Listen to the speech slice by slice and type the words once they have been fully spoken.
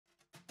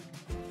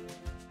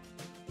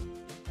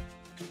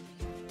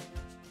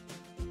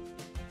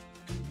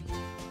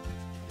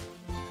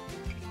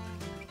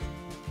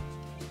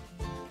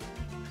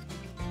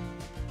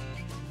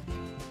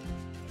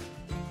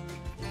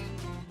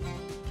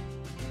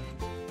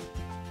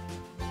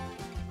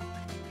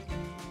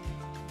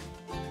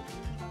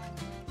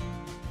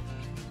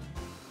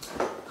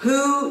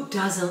Who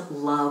doesn't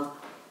love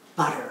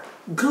butter?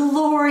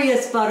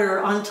 Glorious butter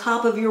on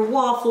top of your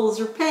waffles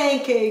or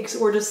pancakes,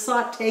 or to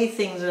saute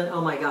things in.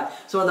 Oh my God.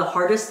 It's one of the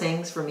hardest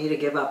things for me to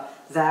give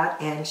up,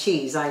 that and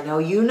cheese. I know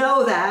you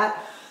know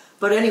that.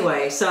 But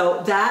anyway,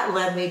 so that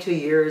led me to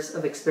years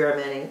of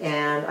experimenting,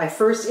 and I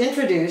first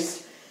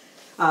introduced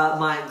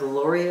my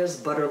glorious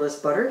butterless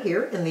butter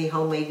here in the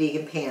Homemade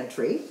Vegan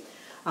Pantry,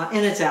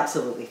 and it's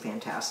absolutely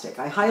fantastic.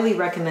 I highly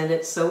recommend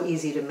it, so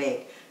easy to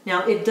make.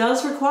 Now, it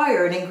does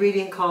require an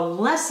ingredient called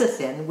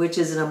lecithin, which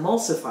is an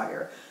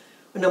emulsifier.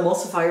 An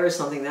emulsifier is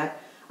something that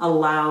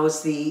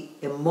allows the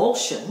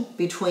emulsion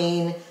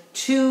between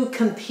two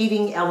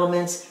competing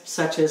elements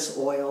such as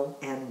oil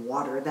and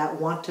water that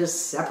want to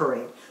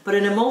separate. But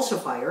an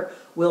emulsifier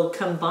will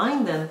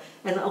combine them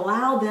and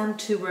allow them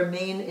to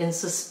remain in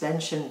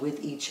suspension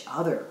with each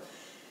other.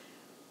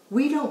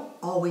 We don't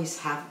always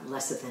have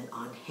lecithin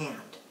on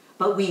hand,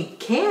 but we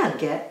can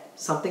get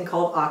something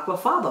called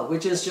aquafaba,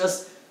 which is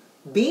just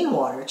bean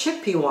water,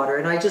 chickpea water,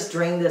 and I just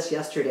drained this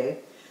yesterday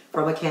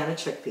from a can of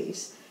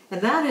chickpeas. And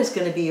that is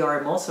going to be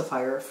our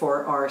emulsifier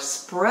for our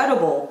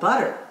spreadable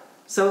butter.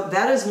 So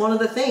that is one of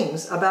the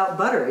things about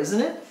butter,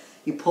 isn't it?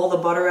 You pull the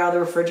butter out of the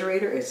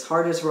refrigerator, it's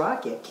hard as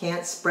rock, you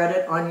can't spread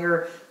it on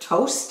your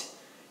toast.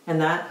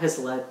 And that has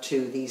led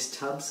to these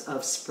tubs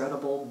of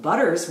spreadable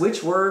butters,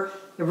 which were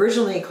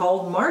originally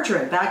called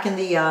margarine back in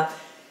the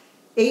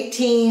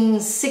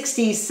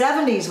 1860s,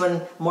 70s,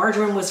 when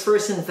margarine was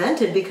first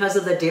invented because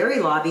of the dairy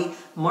lobby.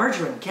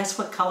 Margarine, guess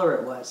what color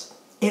it was?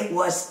 It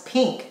was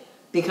pink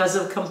because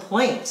of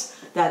complaints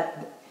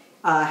that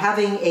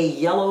having a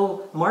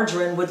yellow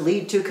margarine would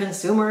lead to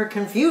consumer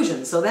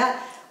confusion. So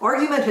that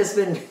argument has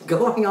been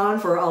going on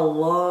for a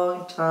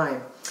long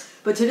time.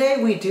 But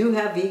today we do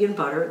have vegan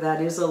butter.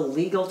 That is a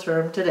legal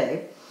term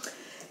today.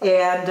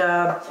 And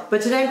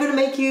but today I'm going to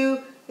make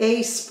you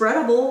a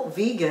spreadable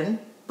vegan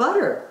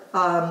butter.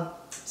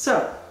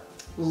 So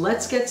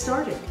let's get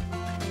started.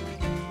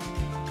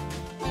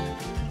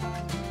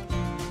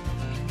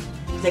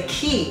 The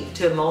key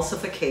to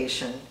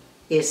emulsification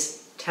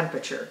is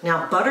temperature.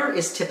 Now, butter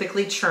is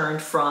typically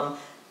churned from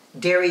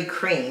dairy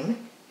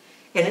cream,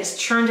 and it's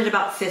churned at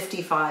about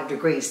 55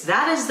 degrees.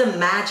 That is the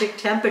magic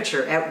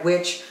temperature at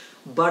which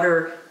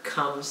butter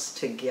comes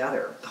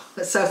together.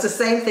 So it's the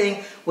same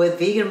thing with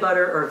vegan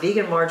butter or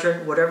vegan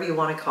margarine, whatever you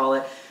want to call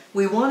it.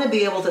 We want to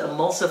be able to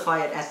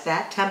emulsify it at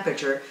that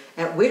temperature,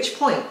 at which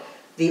point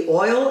the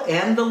oil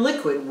and the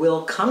liquid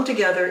will come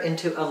together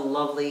into a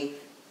lovely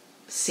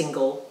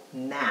single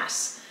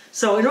mass.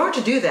 So in order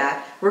to do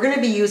that, we're going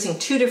to be using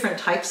two different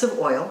types of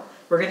oil.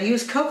 We're going to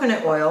use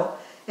coconut oil,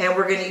 and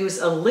we're going to use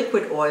a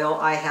liquid oil.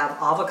 I have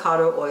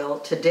avocado oil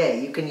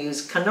today. You can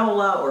use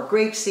canola or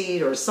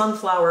grapeseed or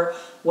sunflower,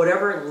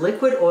 whatever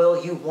liquid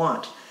oil you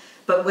want.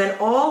 But when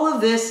all of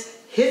this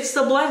hits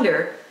the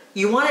blender,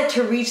 you want it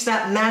to reach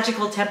that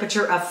magical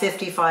temperature of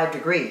 55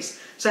 degrees.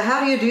 So how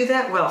do you do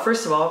that? Well,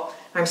 first of all,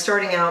 I'm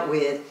starting out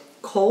with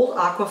cold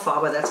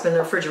aquafaba that's been in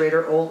the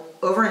refrigerator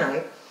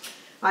overnight.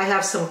 I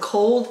have some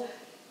cold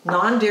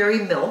non-dairy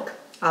milk,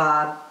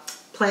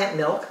 plant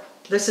milk.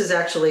 This is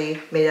actually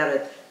made out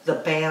of the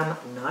bam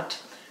nut,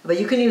 but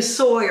you can use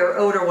soy or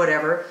oat or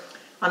whatever.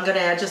 I'm going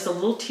to add just a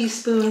little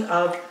teaspoon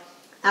of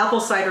apple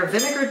cider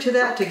vinegar to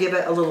that to give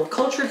it a little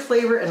cultured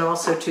flavor and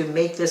also to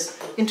make this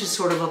into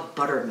sort of a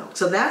buttermilk.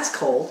 So that's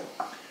cold.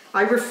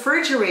 I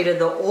refrigerated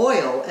the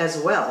oil as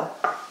well,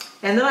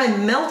 and then I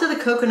melted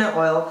the coconut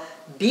oil,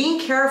 being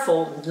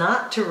careful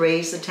not to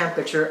raise the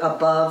temperature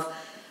above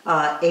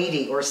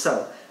 80 or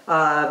so.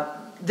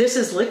 This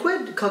is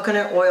liquid.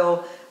 Coconut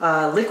oil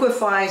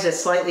liquefies at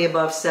slightly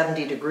above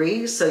 70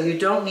 degrees, so you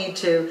don't need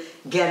to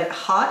get it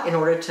hot in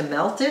order to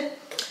melt it.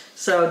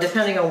 So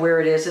depending on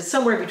where it is, it's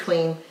somewhere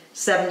between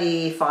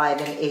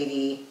 75 and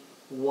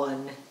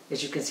 81,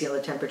 as you can see on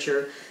the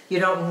temperature. You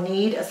don't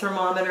need a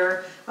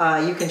thermometer.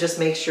 You can just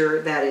make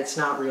sure that it's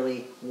not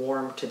really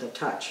warm to the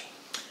touch.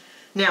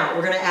 Now,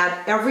 we're going to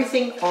add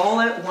everything all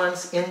at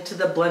once into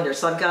the blender.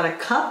 So I've got 1.25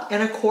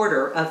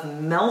 cups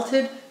of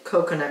melted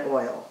coconut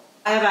oil.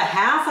 I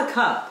have 1/2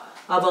 cup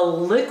of a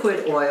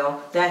liquid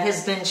oil that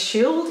has been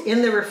chilled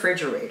in the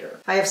refrigerator.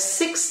 I have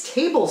 6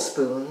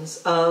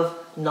 tablespoons of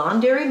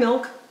non-dairy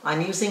milk.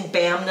 I'm using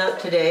bam nut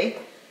today,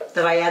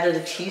 that I added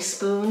a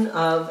teaspoon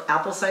of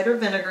apple cider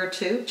vinegar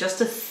to, just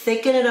to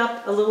thicken it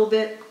up a little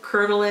bit,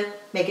 curdle it,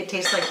 make it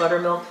taste like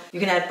buttermilk. You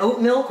can add oat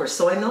milk or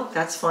soy milk,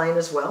 that's fine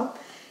as well.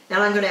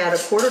 And I'm going to add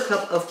 1/4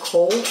 cup of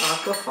cold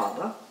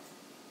aquafaba,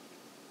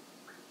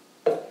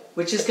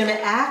 which is going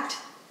to act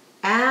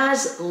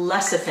as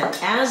lecithin,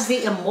 as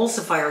the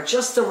emulsifier.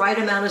 Just the right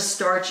amount of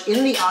starch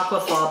in the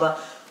aquafaba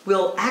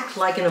will act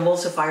like an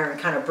emulsifier and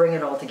kind of bring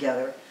it all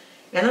together.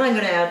 And then I'm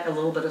going to add a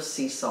little bit of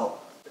sea salt.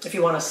 If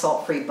you want a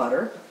salt-free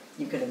butter,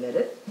 you can omit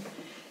it.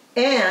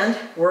 And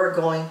we're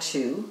going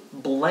to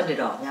blend it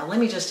all. Now let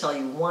me just tell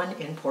you one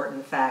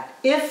important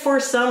fact. If for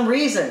some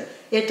reason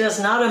it does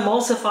not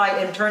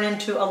emulsify and turn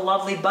into a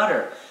lovely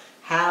butter,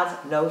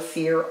 have no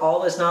fear,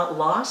 all is not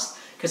lost,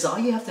 because all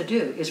you have to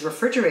do is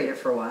refrigerate it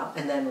for a while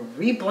and then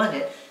reblend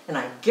it, and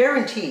I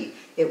guarantee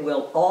it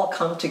will all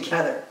come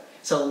together.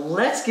 So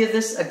let's give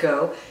this a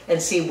go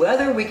and see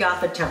whether we got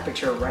the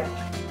temperature right.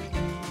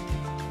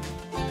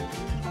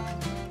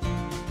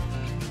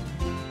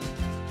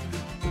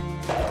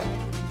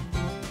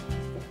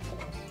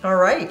 All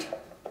right.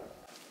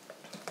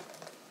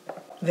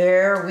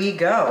 There we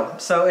go.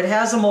 So it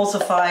has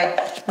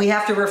emulsified. We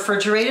have to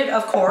refrigerate it,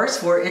 of course,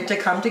 for it to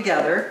come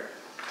together.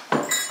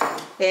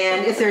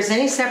 And if there's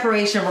any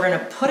separation, we're going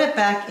to put it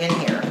back in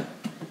here.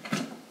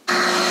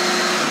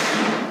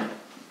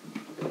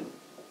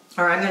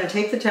 All right, I'm going to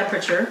take the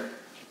temperature.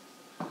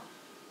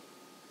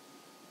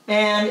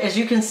 And as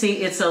you can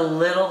see, it's a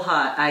little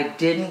hot. I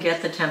didn't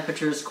get the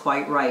temperatures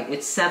quite right.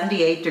 It's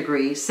 78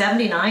 degrees,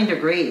 79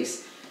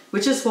 degrees,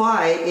 which is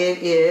why it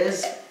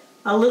is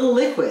a little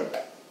liquid.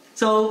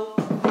 So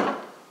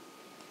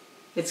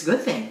it's a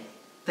good thing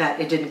that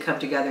it didn't come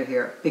together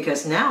here,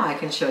 because now I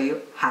can show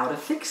you how to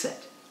fix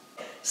it.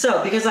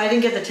 So because I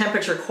didn't get the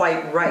temperature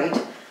quite right,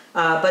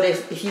 but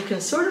if you can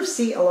sort of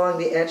see along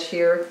the edge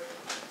here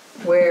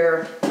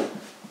where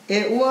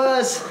it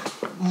was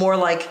more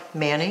like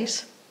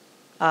mayonnaise,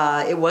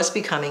 it was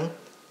becoming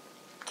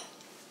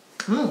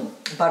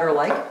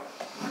butter-like.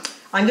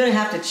 I'm going to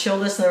have to chill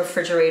this in the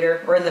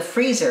refrigerator or in the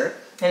freezer,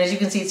 and as you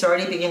can see, it's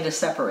already beginning to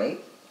separate.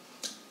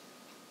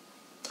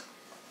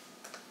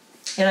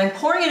 And I'm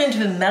pouring it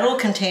into metal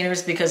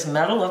containers because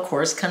metal, of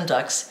course,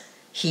 conducts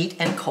heat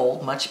and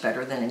cold much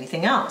better than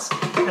anything else.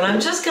 And I'm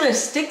just going to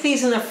stick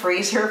these in the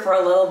freezer for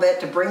a little bit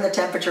to bring the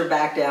temperature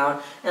back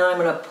down, and I'm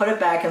going to put it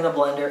back in the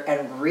blender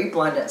and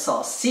re-blend it. So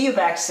I'll see you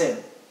back soon.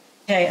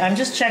 Okay, I'm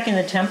just checking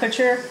the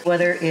temperature,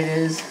 whether it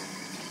is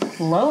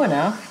low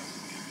enough.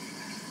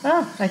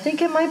 Oh, I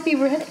think it might be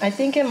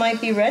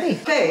ready.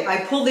 Okay,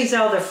 I pulled these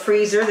out of the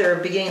freezer. They're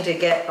beginning to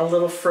get a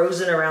little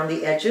frozen around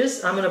the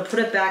edges. I'm going to put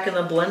it back in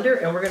the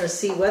blender, and we're going to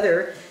see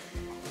whether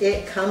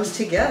it comes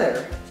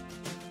together.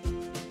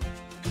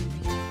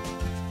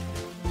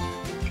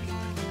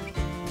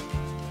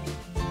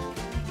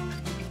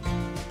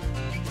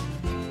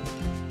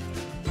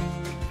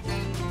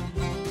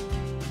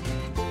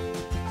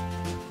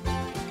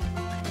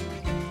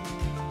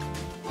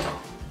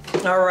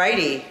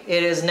 Alrighty,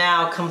 it is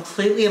now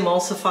completely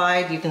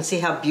emulsified. You can see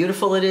how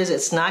beautiful it is.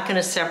 It's not going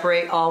to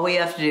separate. All we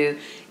have to do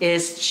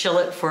is chill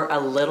it for a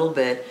little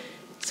bit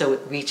so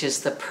it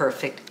reaches the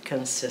perfect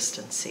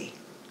consistency.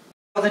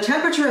 Well, the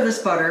temperature of this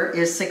butter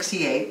is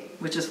 68,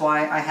 which is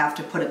why I have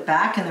to put it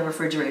back in the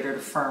refrigerator to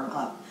firm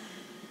up.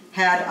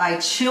 Had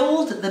I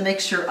chilled the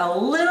mixture a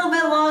little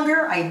bit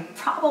longer, I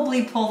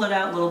probably pulled it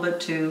out a little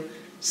bit too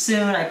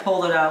soon. I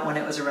pulled it out when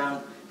it was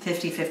around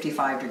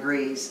 50-55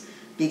 degrees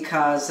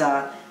because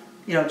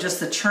you know, just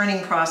the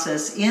churning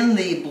process in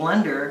the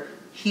blender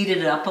heated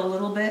it up a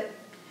little bit.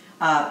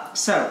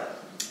 So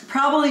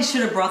probably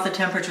should have brought the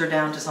temperature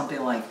down to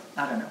something like,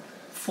 I don't know,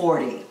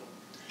 40.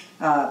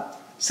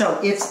 So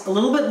it's a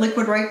little bit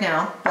liquid right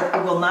now, but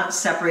it will not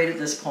separate at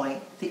this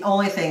point. The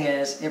only thing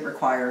is it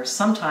requires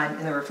some time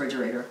in the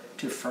refrigerator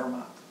to firm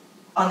up.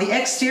 On the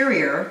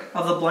exterior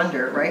of the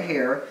blender right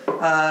here,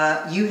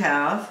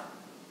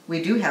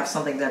 we do have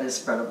something that is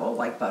spreadable,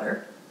 like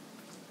butter.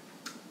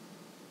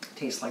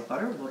 Tastes like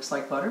butter, looks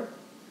like butter.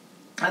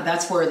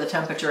 That's where the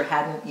temperature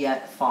hadn't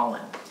yet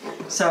fallen.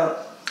 So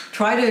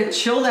try to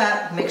chill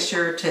that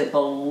mixture to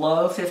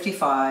below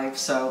 55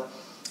 so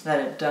that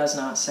it does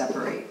not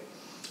separate.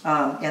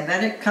 And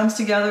then it comes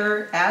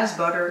together as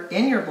butter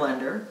in your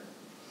blender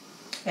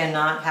and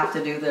not have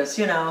to do this,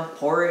 you know,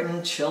 pour it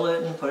and chill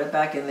it and put it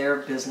back in their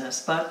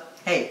business. But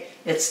hey,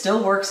 it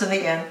still works in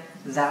the end.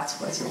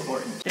 That's what's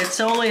important. It's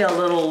only a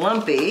little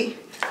lumpy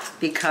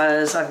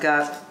because I've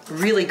got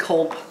really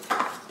cold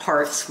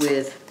parts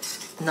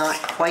with not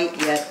quite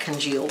yet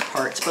congealed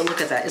parts. But look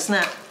at that, isn't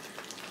that,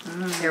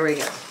 there we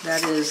go.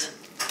 That is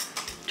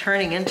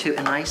turning into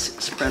a nice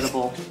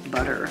spreadable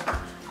butter.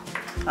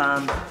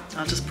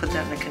 I'll just put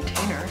that in a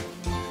container.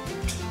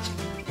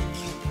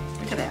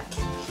 Look at that.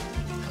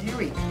 There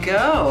we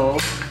go.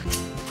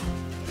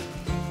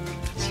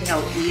 See how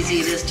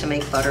easy it is to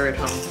make butter at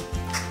home.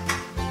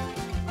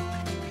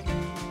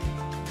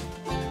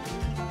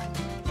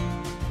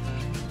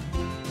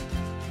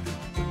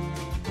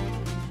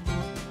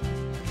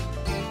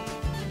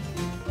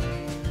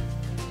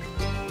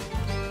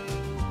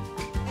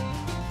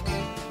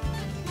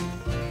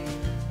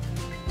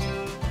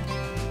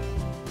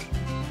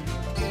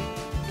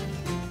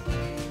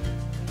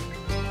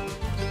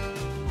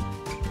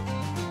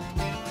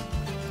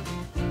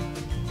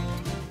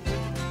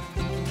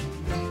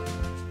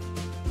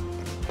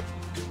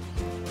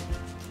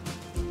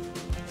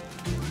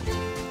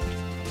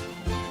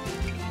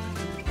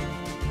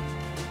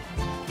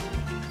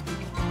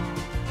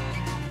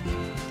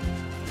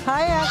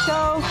 Hi,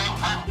 Echo.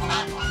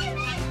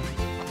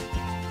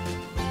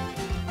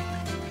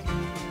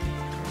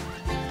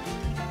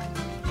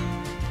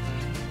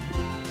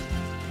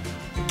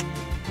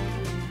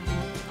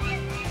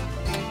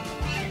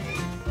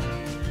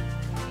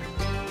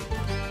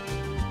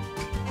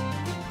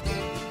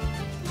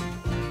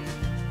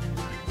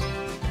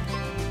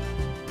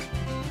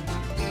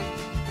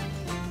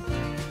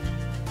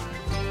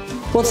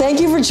 Well,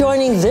 thank you for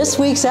joining this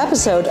week's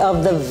episode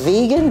of The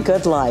Vegan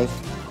Good Life.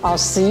 I'll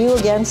see you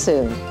again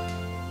soon.